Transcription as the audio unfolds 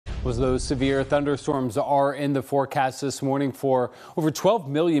Well, those severe thunderstorms are in the forecast this morning for over 12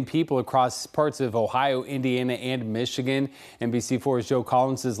 million people across parts of Ohio, Indiana, and Michigan. NBC4's Joe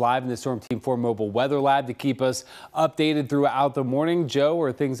Collins is live in the Storm Team 4 mobile weather lab to keep us updated throughout the morning. Joe,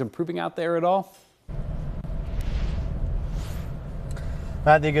 are things improving out there at all?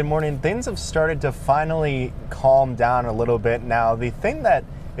 Matthew, good morning. Things have started to finally calm down a little bit now. The thing that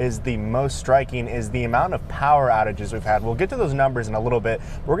is the most striking is the amount of power outages we've had. We'll get to those numbers in a little bit.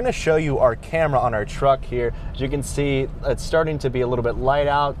 We're going to show you our camera on our truck here. As you can see, it's starting to be a little bit light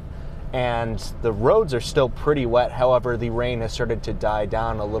out and the roads are still pretty wet. However, the rain has started to die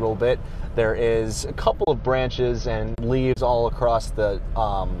down a little bit. There is a couple of branches and leaves all across the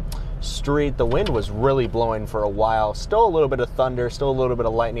street. The wind was really blowing for a while. Still a little bit of thunder, still a little bit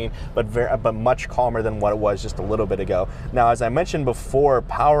of lightning, but much calmer than what it was just a little bit ago. Now, as I mentioned before,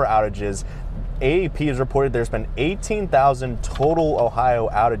 power outages. AEP has reported there's been 18,000 total Ohio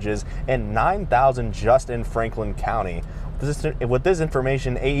outages and 9,000 just in Franklin County. With this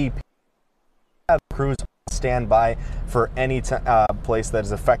information, AEP have crews on standby for any place that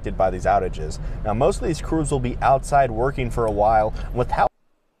is affected by these outages. Now, most of these crews will be outside working for a while. With how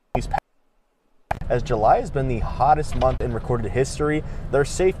as July has been the hottest month in recorded history, their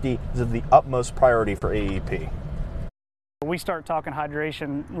safety is of the utmost priority for AEP. We start talking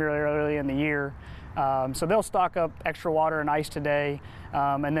hydration really early in the year, so they'll stock up extra water and ice today,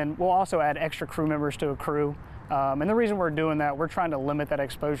 and then we'll also add extra crew members to a crew. And the reason we're doing that, we're trying to limit that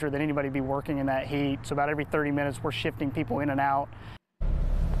exposure that anybody be working in that heat. So about every 30 minutes, we're shifting people in and out.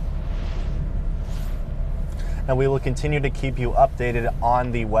 And we will continue to keep you updated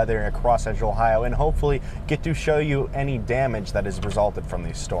on the weather across Central Ohio and hopefully get to show you any damage that has resulted from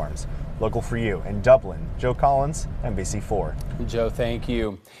these storms. Local for you in Dublin, Joe Collins, NBC4. Joe, thank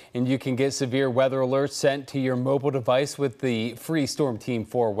you. And you can get severe weather alerts sent to your mobile device with the free Storm Team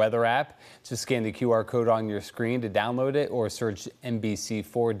 4 weather app. Just scan the QR code on your screen to download it or search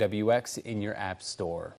NBC4WX in your app store.